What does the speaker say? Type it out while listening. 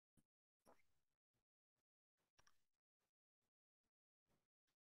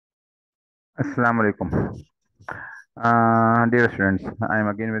Assalamu alaikum. Dear students, I am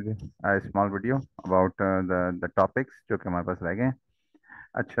again with a small video about the topics जो कि हमारे पास रह गए हैं।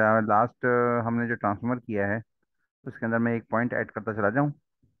 अच्छा, लास्ट हमने जो ट्रांसफॉर्मर किया है उसके अंदर मैं एक पॉइंट ऐड करता चला जाऊं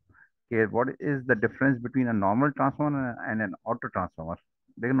कि what is the difference between a normal transformer and N auto transformer.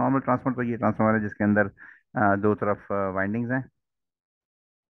 देखिए, नॉर्मल ट्रांसफॉर्मर तो ये ट्रांसफॉर्मर है जिसके अंदर दो तरफ वाइंडिंग्स हैं।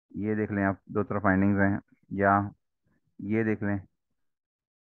 ये देख लें आप, दो तरफ वाइंडिंग्स हैं। या ये देख लें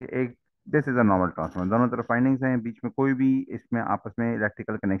कि एक, this is a normal transformer, दोनों तरफ वाइंडिंग्स हैं, बीच में कोई भी इसमें आपस में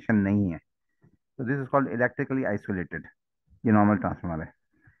इलेक्ट्रिकल कनेक्शन नहीं है। तो this is called electrically isolated. ये नॉर्मल ट्रांसफार्मर है।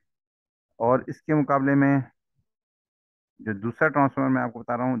 और इसके मुकाबले में जो दूसरा ट्रांसफार्मर मैं आपको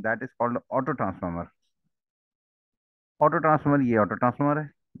बता रहा हूँ, that is called auto transformer. Auto transformer, ये ऑटो ट्रांसफार्मर है।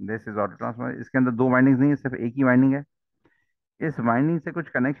 This is auto transformer. इसके अंदर दो वाइंडिंग्स नहीं है, सिर्फ एक ही वाइंडिंग है। इस वाइंडिंग से कुछ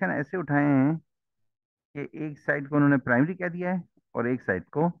कनेक्शन ऐसे उठाए हैं कि एक साइड को उन्होंने प्राइमरी कह दिया है और एक साइड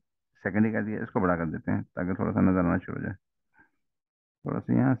को सेकेंडरी कह दिया है। इसको बड़ा कर देते हैं ताकि थोड़ा सा नजर आना शुरू हो जाए। थोड़ा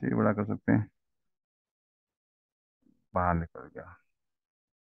सा यहाँ से बड़ा कर सकते हैं। बाहर निकल गया।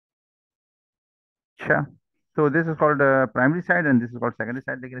 अच्छा, तो this is called primary side and this is called secondary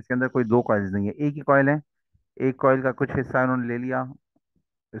side. लेकिन इसके अंदर कोई दो कॉइल्स नहीं है, एक ही कॉइल है। एक कॉइल का कुछ हिस्सा उन्होंने ले लिया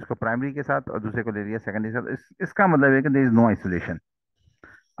इसको प्राइमरी के साथ और दूसरे को ले लिया सेकेंडरी के साथ। इसका मतलब है कि देयर इज नो आइसोलेशन।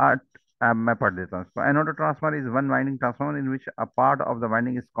 अब मैं पढ़ देता हूँ इसको। N auto transformer is one winding transformer in which a part of the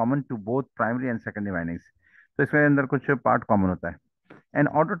winding is common to both primary and secondary windings. तो इसके अंदर कुछ पार्ट कॉमन होता है। N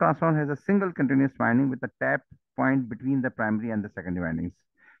auto transformer has a single continuous winding with a tap point between the primary and the secondary windings.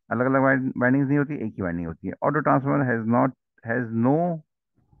 अलग अलग windings नहीं होती, एक ही वाइंडिंग होती है। Auto transformer has no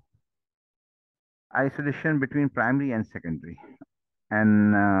isolation between primary and secondary. An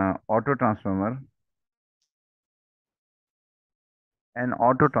auto transformer, an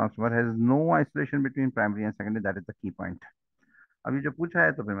auto transformer has no isolation between primary and secondary. That is the key point. अब ये जो पूछा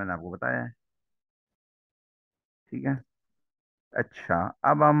है तो फिर मैंने आपको बताया है। ठीक है। अच्छा,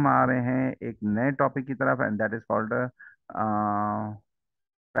 अब हम आ रहे हैं एक नए टॉपिक की तरफ and that is called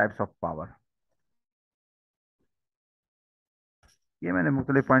types of power. ये मैंने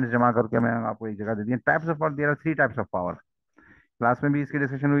मुख्तलिफ पॉइंट्स जमा करके मैं आपको एक जगह दे दिया। Types of power, there are three types of power. Class में भी इसकी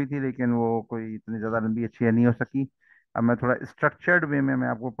डिस्कशन हुई थी लेकिन वो कोई इतनी ज़्यादा लंबी अच्छी नहीं हो सकी। अब मैं थोड़ा स्ट्रक्चर्ड वे में मैं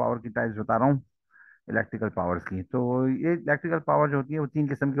आपको पावर की टाइप्स बता रहा हूँ, इलेक्ट्रिकल पावर्स की। तो ये इलेक्ट्रिकल पावर जो होती है वो तीन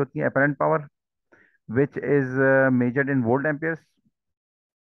किस्म की होती है। Apparent power which is measured in volt amperes.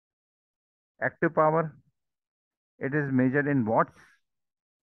 Active power, it is measured in watts.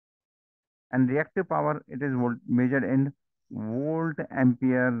 And reactive power, it is measured in volt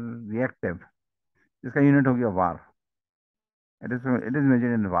ampere reactive, जिसका यूनिट हो गया वार। It is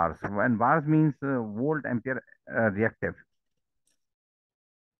measured in wars and wars means volt ampere reactive.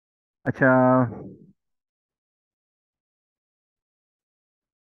 अच्छा।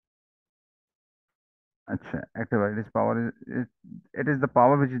 अच्छा, active, it is power, it is the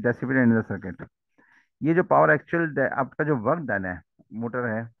power which is dissipated in the circuit. ये जो power actual आपका जो work done है, मोटर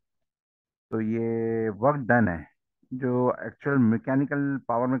है, तो ये वर्क डन है जो एक्चुअल मैकेनिकल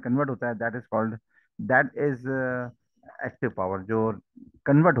पावर में कन्वर्ट होता है, that is called, that is active power. जो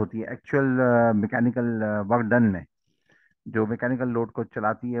कन्वर्ट होती है एक्चुअल मैकेनिकल वर्क डन में, जो मैकेनिकल लोड को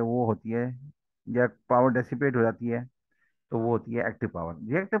चलाती है वो होती है, या पावर डेसिपेट हो जाती है, तो वो होती है एक्टिव पावर।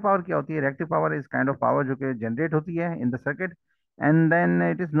 रिएक्टिव पावर क्या होती है? Reactive power is kind of power जो कि जनरेट होती है in the circuit and then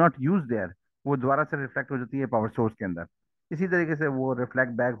it is not use their. वो दोबारा से रिफ्लेक्ट हो जाती है पावर सोर्स के अंदर। इसी तरीके से वो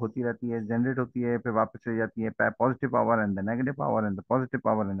रिफ्लेक्ट बैक होती रहती है, जनरेट होती है, फिर वापस चली जाती है। Positive power and the negative power and the positive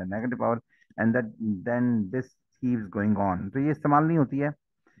power and the negative power and that, then this keeps going on. तो ये इस्तेमाल नहीं होती है,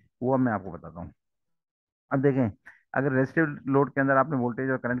 वो अब मैं आपको बताता हूँ। अब देखें, अगर रेजिस्टिव लोड के अंदर आपने वोल्टेज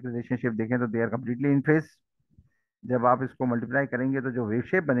और करंट की रिलेशनशिप देखें तो they are completely in phase. जब आप इसको मल्टीप्लाई करेंगे तो जो वेव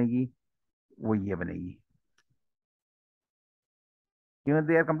शेप बनेगी वो ये बनेगी, क्यों?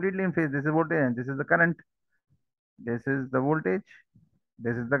 They are completely in phase. This is voltage and this is the current. This is the voltage,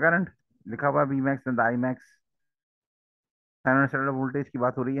 this is the current. लिखा हुआ V max and I max. Sinusoidal voltage की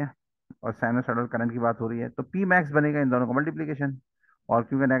बात हो रही है और साइनोसॉइडल करंट की बात हो रही है, तो पी मैक्स बनेगा इन दोनों का मल्टीप्लीकेशन। और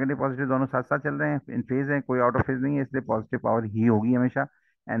क्योंकि नेगेटिव पॉजिटिव दोनों साथ साथ चल रहे हैं, इन फेज है, कोई आउट ऑफ फेज नहीं है, इसलिए पॉजिटिव पावर ही होगी हमेशा।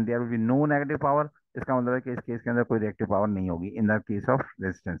 And there will be no negative power. इसका मतलब है कि इस केस के अंदर कोई रिएक्टिव पावर नहीं होगी in the case of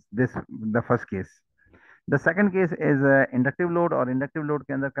resistance, this the first case. The second case is inductive load, और इंडक्टिव लोड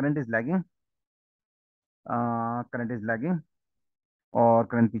के अंदर current is lagging, current is lagging और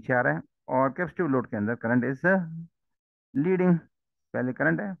करंट पीछे आ रहा है। और कैपेसिटिव लोड के अंदर करंट इज लीडिंग। पहले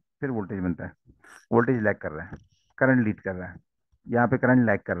करंट है फिर वोल्टेज बनता है। वोल्टेज लैग कर रहा है, करंट लीड कर रहा है। यहाँ पे करंट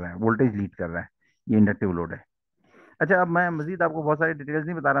लैग कर रहा है, वोल्टेज लीड कर रहा है। ये इंडक्टिव लोड है। अच्छा, अब मैं मजीद आपको बहुत सारी डिटेल्स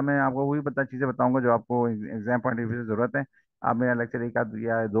नहीं बता रहा, मैं आपको वही चीज़ें बताऊंगा जो आपको एग्जाम पॉइंट ऑफ व्यू से जरूरत है। आप मेरा लेक्चर एक आध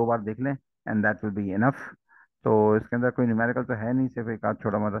या दो बार देख लें, and that will be enough. तो इसके अंदर कोई न्यूमेरिकल तो है नहीं, सिर्फ एक आध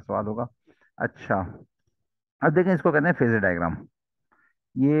छोटा मोटा सवाल होगा। अच्छा, अब देखें, इसको कहते हैं फेजर डायग्राम।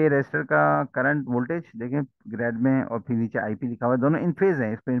 ये रेजिस्टर का करंट वोल्टेज देखें ग्रेड में, और फिर नीचे आईपी लिखा हुआ है, दोनों इन फेज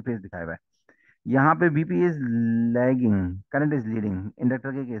है, इस पे इन फेज दिखाया हुआ है। यहाँ पे BP is lagging, current is leading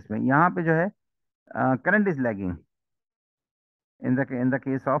inductor के केस में। यहाँ पे जो है current is lagging in the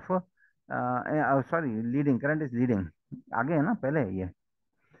case of, sorry, leading, current is leading. आगे है ना, पहले है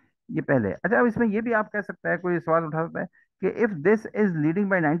ये पहले। अच्छा, अब इसमें ये भी आप कह सकते हैं, कोई सवाल उठा सकता है कि if this is leading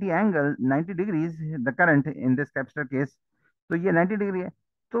by 90 angle 90 degrees the current in this capacitor case, तो ये 90 डिग्री है।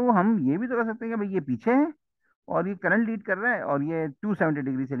 तो हम ये भी तो कर सकते हैं कि भाई ये पीछे है और ये करंट लीड कर रहा है और ये 270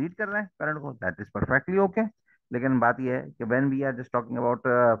 डिग्री से लीड कर रहा है करंट को, दैट इज परफेक्टली ओके। लेकिन बात ये है कि when we are just talking about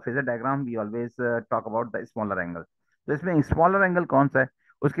phasor diagram, we always talk about the smaller angle. तो इसमें स्मॉलर एंगल कौन सा है,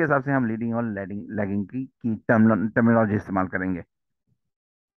 उसके हिसाब से हम लीडिंग और लैगिंग की टर्मिनोलॉजी इस्तेमाल करेंगे।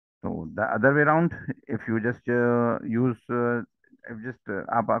 तो the other way round, if you just use, if just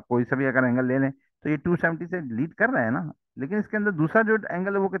आप कोई सा भी अगर एंगल ले लें, तो ये 270 से लीड कर रहा है ना, लेकिन इसके अंदर दूसरा जो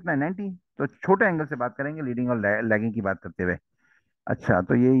एंगल है वो कितना है, 90। तो छोटे एंगल से बात करेंगे लीडिंग और लैगिंग की बात करते हुए। अच्छा,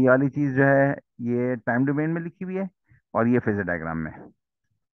 तो ये वाली चीज जो है, ये टाइम डोमेन में लिखी हुई है और ये फेजर डायग्राम में।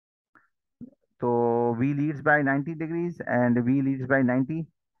 तो v leads by 90 degrees and v leads by 90,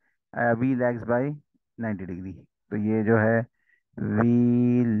 v lags bye 90 degree. तो ये जो है v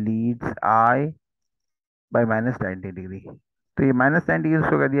Leeds i bye -90 degree. तो ये -90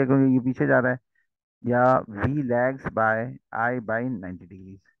 उसको कर दिया क्योंकि ये पीछे जा रहा है, या v lags bye i bye 90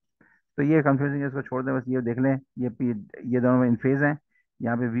 degree. तो ये कंफ्यूजिंग है, इसको छोड़ दें, बस ये देख लें, ये दोनों इन फेज हैं।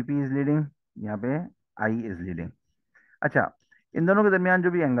 यहाँ पे वीपी इज लीडिंग, यहाँ पे आई इज लीडिंग। अच्छा, इन दोनों के दरमियान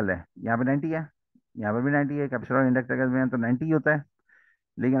जो भी एंगल है, यहाँ पे 90 है, यहाँ पे भी 90 है, कैपेसिटर और इंडक्टर के दरमियान तो 90 ही होता है।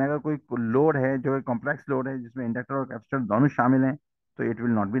 लेकिन अगर कोई लोड है जो एक कॉम्प्लेक्स लोड है जिसमें इंडक्टर और कैपेसिटर दोनों शामिल हैं, तो इट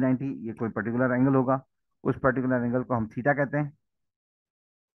विल नॉट बी 90, ये कोई पर्टिकुलर एंगल होगा। उस पर्टिकुलर एंगल को हम थीटा कहते हैं,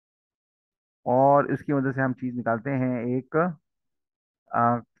 और इसकी वजह से हम चीज निकालते हैं, एक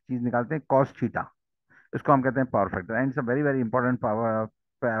चीज निकालते हैं कॉस थीटा। इसको हम कहते हैं power factor, and it's a very very important power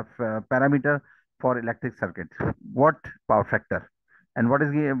parameter for electric circuit. What power factor, and what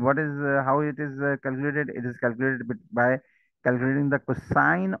is how it is calculated? It is calculated by calculating the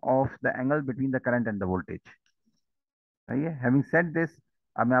cosine of the angle between the current and the voltage. सही है। Having said this,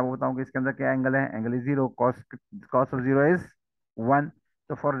 अब मैं आपको बताऊं कि इसके अंदर क्या एंगल है। Angle is zero, cos cos of zero is 1।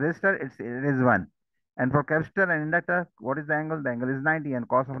 तो for resistor it is 1, and for capacitor and inductor what is the angle is 90 and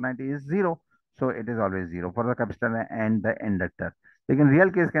cos of 90 is 0। So it is always 0 for the capacitor and the inductor. लेकिन real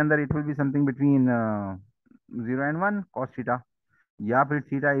case के अंदर it will be something between 0 and 1 cos theta, या फिर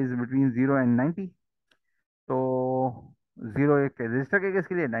theta is between 0 and 90। तो 0 एक resistor के case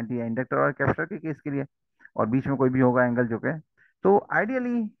के लिए, 90 है इंडक्टर और कैपेसिटर के केस के लिए, और बीच में कोई भी होगा एंगल जो के। तो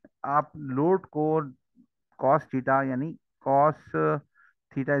आइडियली आप लोड को कॉस थीटा यानी cos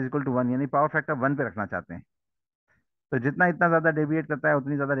theta is equal to 1 यानी पावर फैक्टर 1 पे रखना चाहते हैं। तो जितना इतना ज्यादा डेविएट करता है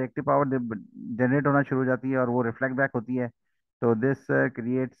उतनी ज्यादा रिएक्टिव पावर जनरेट होना शुरू हो जाती है और वो रिफ्लेक्ट बैक होती है। तो दिस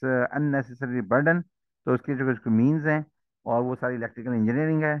क्रिएट्स अननेसेसरी बर्डन। तो उसके जो कुछ मीन्स हैं, और वो सारी इलेक्ट्रिकल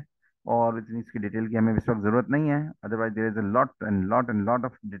इंजीनियरिंग है, और इतनी इसकी डिटेल की हमें इस वक्त जरूरत नहीं है। Otherwise there is a lot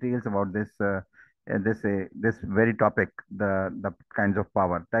of details about this very topic, the kinds of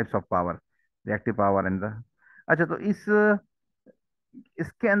power, types of power, reactive power and the. अच्छा, तो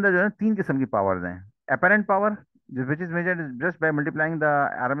इसके अंदर जो है तीन किस्म की पावर्स हैं। apparent power, which is measured just by multiplying the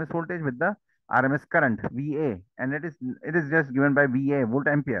RMS voltage with the RMS current VA, and it is just given by VA, volt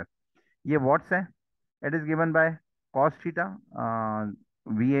ampere। ये वॉट्स है। It is given by cos theta,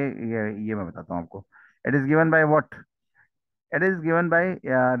 VA, ये मैं बताता हूँ आपको। It is given by what, it is given by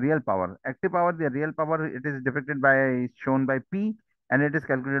real power, active power. The real power it is depicted bye, shown by P, and it is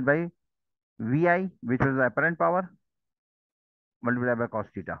calculated by VI, which was the apparent power, multiplied by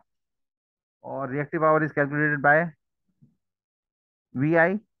cos theta. और reactive power is calculated by we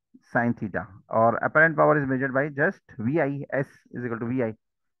I sine theta, और apparent power is measured by just we I, S is equal to we आई।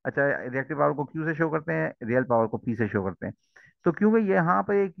 अच्छा, reactive power को Q से show करते हैं, real power को P से show करते हैं। तो क्योंकि यहाँ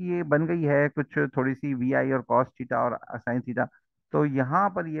पर एक ये बन गई है कुछ थोड़ी सी वी आई और कॉस थीटा और साइन थीटा, तो यहाँ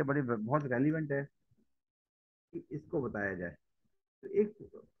पर ये बड़ी बहुत रेलिवेंट है कि इसको बताया जाए। तो एक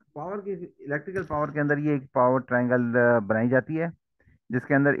पावर की, इलेक्ट्रिकल पावर के अंदर ये एक पावर ट्रायंगल बनाई जाती है,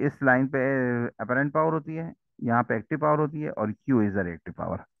 जिसके अंदर इस लाइन पे अपेरेंट पावर होती है, यहाँ पे एक्टिव पावर होती है, और Q is the reactive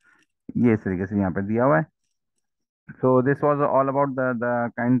power. ये इस तरीके से यहाँ पे दिया हुआ है। So this was all about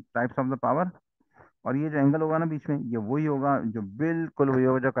the kind types of the power. और ये जो एंगल होगा ना बीच में, ये वही होगा जो बिल्कुल वही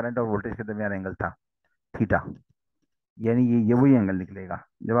होगा जो करंट और वोल्टेज के दरमियान एंगल था, थीटा। यानी ये वही एंगल निकलेगा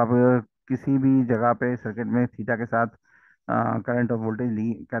जब आप किसी भी जगह पे सर्किट में थीटा के साथ करंट और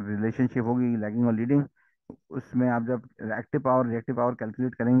वोल्टेज का रिलेशनशिप होगी, लैगिंग और लीडिंग। उसमें आप जब active power reactive power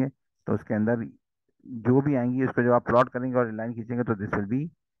calculate करेंगे तो उसके अंदर जो भी आएंगी उसको जब आप प्लॉट करेंगे और लाइन खींचेंगे तो this will be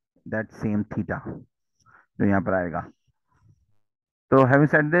that same theta जो यहाँ पर आएगा। So having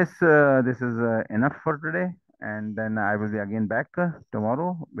said this, this is enough for today, and then I will be again back tomorrow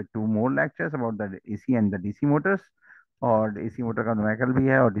with two more lectures about the AC and the DC motors. और AC motor का numerical भी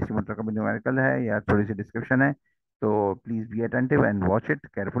है और DC motor का भी numerical है या थोड़ी सी डिस्क्रिप्शन है। तो please be attentive and watch it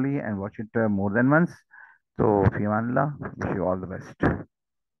carefully and watch it more than once. तो फी अमान अल्लाह, wish you all the best.